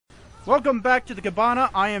Welcome back to the Cabana.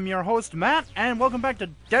 I am your host, Matt, and welcome back to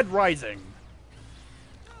Dead Rising.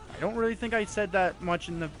 I don't really think I said that much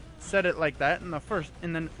said it like that in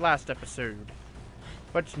the last episode.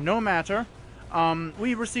 But no matter.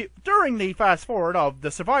 We received, during the fast forward of the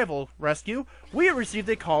survival rescue, we received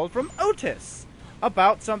a call from Otis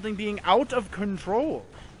about something being out of control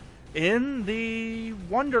in the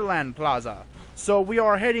Wonderland Plaza. So we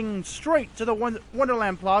are heading straight to the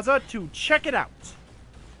Wonderland Plaza to check it out.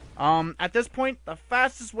 At this point, the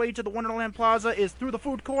fastest way to the Wonderland Plaza is through the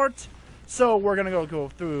food court. So we're gonna go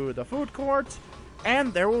through the food court,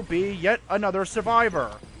 and there will be yet another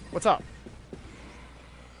survivor. What's up?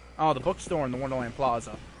 Oh, the bookstore in the Wonderland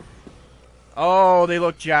Plaza. Oh, they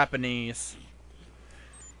look Japanese.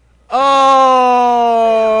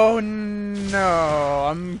 Oh, no.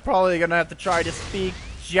 I'm probably gonna have to try to speak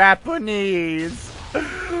Japanese.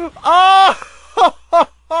 Oh!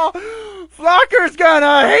 Flocker's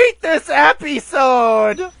gonna hate this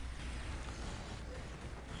episode!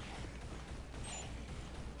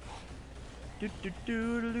 Here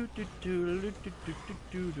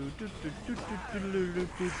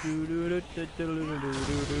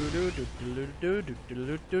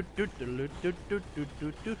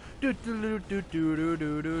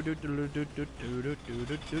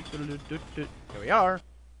we are.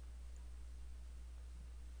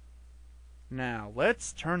 Now,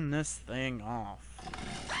 let's turn this thing off.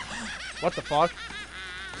 What the fuck?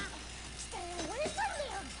 Stay away from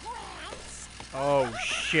there, Gramps. Oh,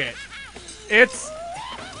 shit. It's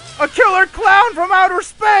a killer clown from outer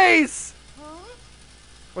space! Huh?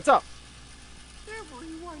 What's up?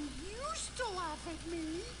 Everyone used to laugh at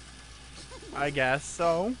me. I guess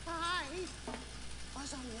so. I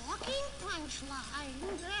was a walking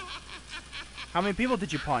punchline. How many people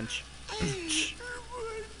did you punch?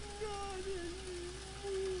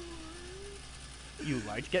 You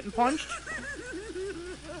liked getting punched?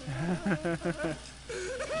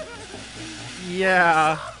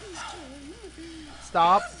 Yeah.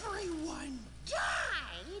 Stop. Everyone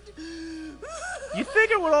died. You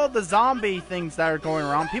figure with all the zombie things that are going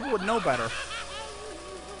around, people would know better.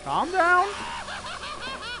 Calm down.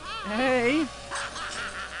 Hey.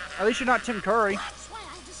 At least you're not Tim Curry. That's why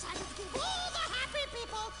I decided to give all the happy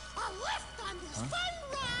people a lift on this fun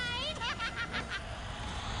ride.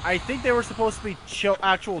 I think they were supposed to be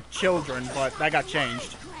actual children, but that got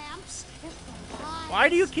changed. Gramps, if the ride Why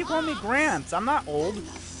do you keep calling me Gramps? I'm not old. and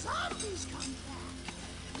the zombies come back,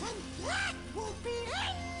 then that won't be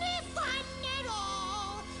any fun at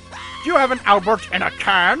all. Do you have an Albert in a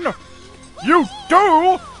can? You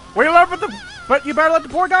do? But you better let the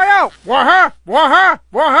poor guy out. Wah-ha! Wah-ha!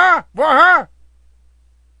 Wah-ha! Wah-ha!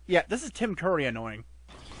 Yeah, this is Tim Curry annoying.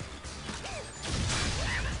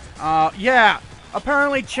 Yeah.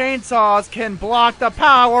 Apparently chainsaws can block the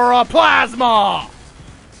power of plasma!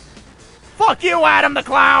 Fuck you, Adam the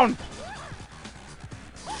Clown!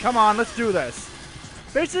 Come on, let's do this.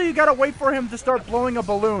 Basically, you gotta wait for him to start blowing a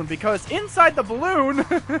balloon, because inside the balloon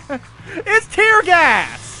is tear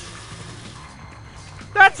gas!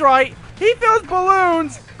 That's right, he fills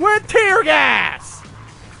balloons with tear gas!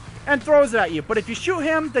 And throws it at you, but if you shoot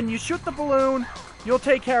him, then you shoot the balloon, you'll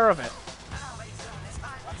take care of it.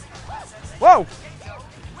 Whoa!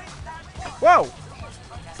 Whoa!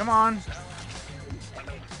 Come on.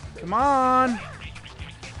 Come on!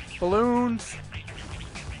 Balloons.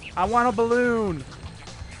 I want a balloon.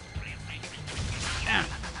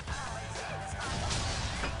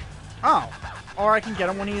 Oh. Or I can get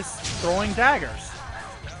him when he's throwing daggers.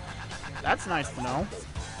 That's nice to know.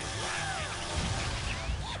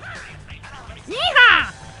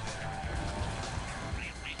 Yeehaw!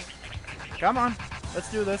 Come on. Let's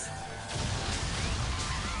do this.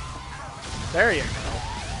 There you go.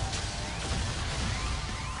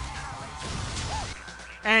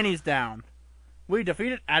 And he's down. We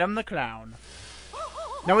defeated Adam the Clown.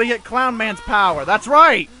 Now we get Clown Man's power. That's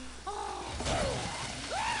right!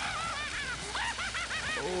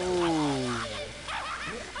 Ooh.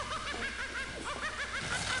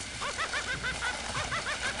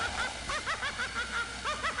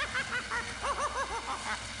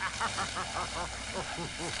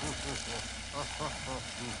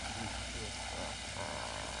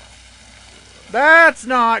 That's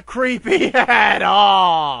not creepy at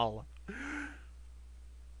all.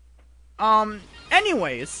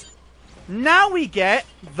 Anyways, now we get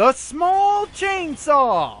the small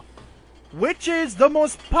chainsaw, which is the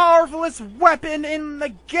most powerfulest weapon in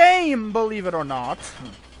the game, believe it or not,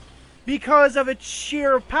 because of its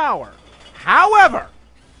sheer power. However,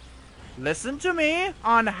 listen to me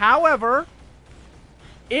on however,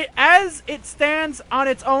 as it stands on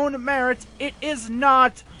its own merits, it is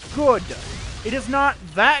not good. It is not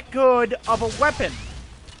that good of a weapon.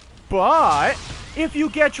 But if you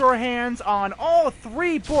get your hands on all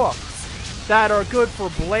 3 books that are good for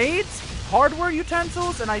blades, hardware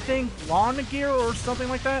utensils, and I think lawn gear or something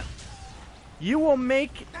like that, you will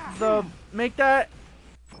make that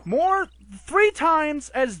 3 times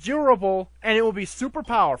as durable, and it will be super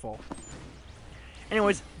powerful.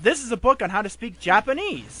 Anyways, this is a book on how to speak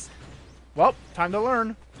Japanese. Well, time to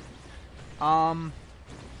learn. Come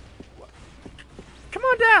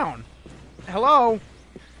on down. Hello?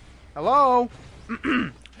 Hello?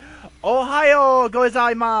 Ohayo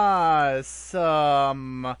gozaimasu.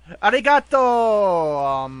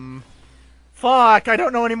 Arigato. Fuck, I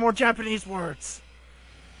don't know any more Japanese words.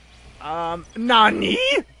 Nani?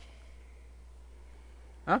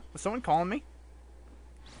 Huh? Was someone calling me?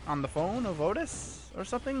 On the phone of Otis or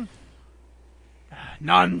something?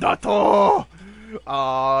 Nandato!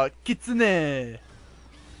 Kitsune!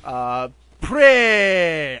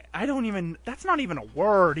 Pray! That's not even a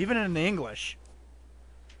word, even in English.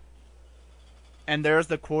 And there's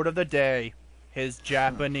the quote of the day. His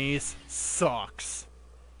Japanese sucks.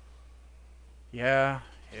 Yeah,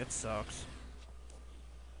 it sucks.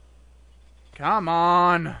 Come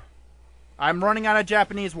on. I'm running out of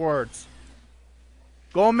Japanese words.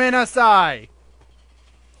 Gomenasai.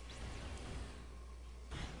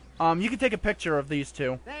 You can take a picture of these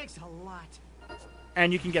 2. Thanks a lot.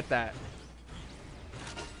 And you can get that.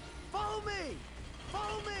 Follow me!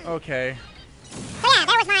 Follow me! Okay. So yeah,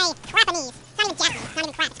 there was my Crapanese. It's not even Japanese, it's not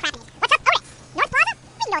even crap, it's Crapanese. What's up, Otis? North Plaza?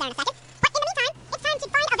 We can go there in a second. But in the meantime, it's time to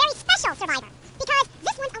find a very special survivor. Because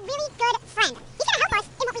this one's a really good friend. He's gonna help us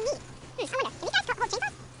in what we need. I wonder, can these guys hold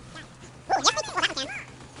chainsaws? Yeah. Ooh, yes we can. Well, that one can.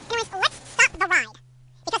 Anyways, let's stop the ride.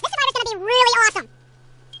 Because this survivor's gonna be really awesome.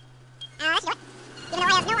 Let's do it. Even though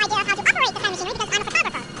I have no idea how to operate the time machinery because I'm a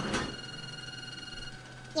photographer.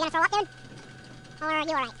 You gonna throw up, dude? Or are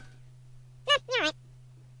you alright? You're alright.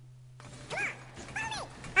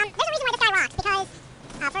 There's a reason why this guy rocks, because,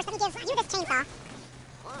 first let me give you this chainsaw.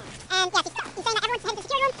 And, yes, he's saying that everyone's heading to the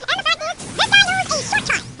security room, and the fact is, this guy knows a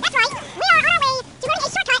shortcut! That's right, we are on our way to learning a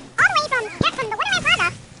shortcut all the way from the Wonderland Plaza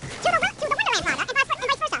to the Wonderland Plaza, and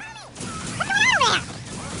vice versa. What's going on over there?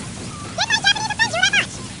 Did my Japanese offend you that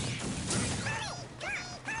much?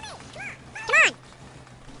 Come on!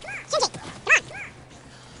 Shinji, come on! You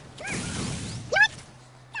know what? Go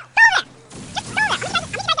there! Just go there! I'm just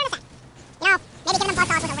right there in a sec. You know, maybe giving them blood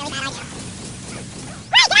sauce was a really bad idea.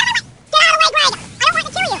 Greg, get out of the way! Get out of the way, Greg! I don't want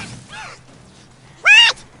to kill you!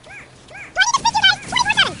 What? Do I need to speak to you guys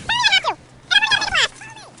 24/7? Apparently I have to! And I'm running out of class!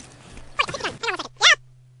 Wait, I'll take your time. Hang on 1 second. Yeah?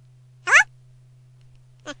 Hello?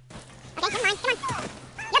 Okay, never mind. Come on.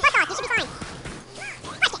 You're blood sauce. You should be fine.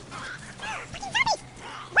 Watch it. Fucking zombies!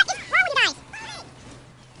 What is wrong with you guys?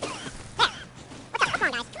 There. What's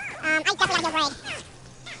wrong, guys? I definitely gotta heal Greg.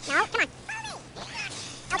 No? Come on.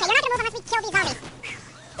 Okay, you're not gonna move unless we kill these zombies.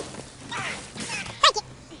 Thank you.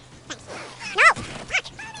 Thanks. No! Fuck!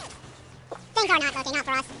 Things are not working out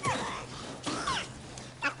for us.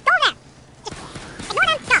 Now, go there! Just ignore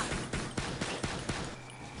them, go!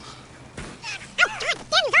 Oh, God,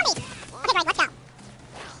 damn you zombies! Okay, Greg, let's go.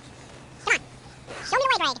 Come on. Show me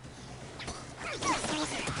the way, Greg. Are you serious?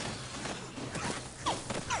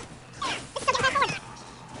 This is still getting fast forward.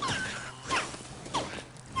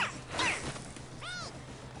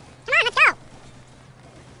 Come on, let's go!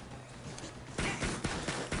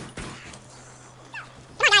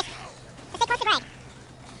 Come on, guys. Let's stay close to Greg. Come on.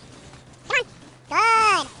 Good. Good.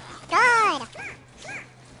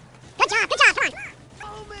 Good job, come on.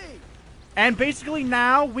 Follow me! And basically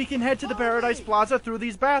now we can head to the Paradise Plaza through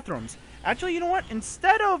these bathrooms. Actually, you know what?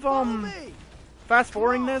 Instead of Follow me! fast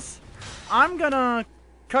forwarding this, I'm gonna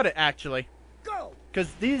cut it actually, Go!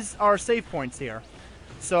 because these are save points here.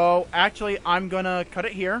 So actually, I'm gonna cut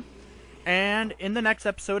it here. And in the next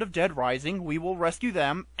episode of Dead Rising, we will rescue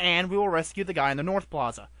them, and we will rescue the guy in the North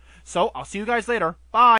Plaza. So, I'll see you guys later. Bye!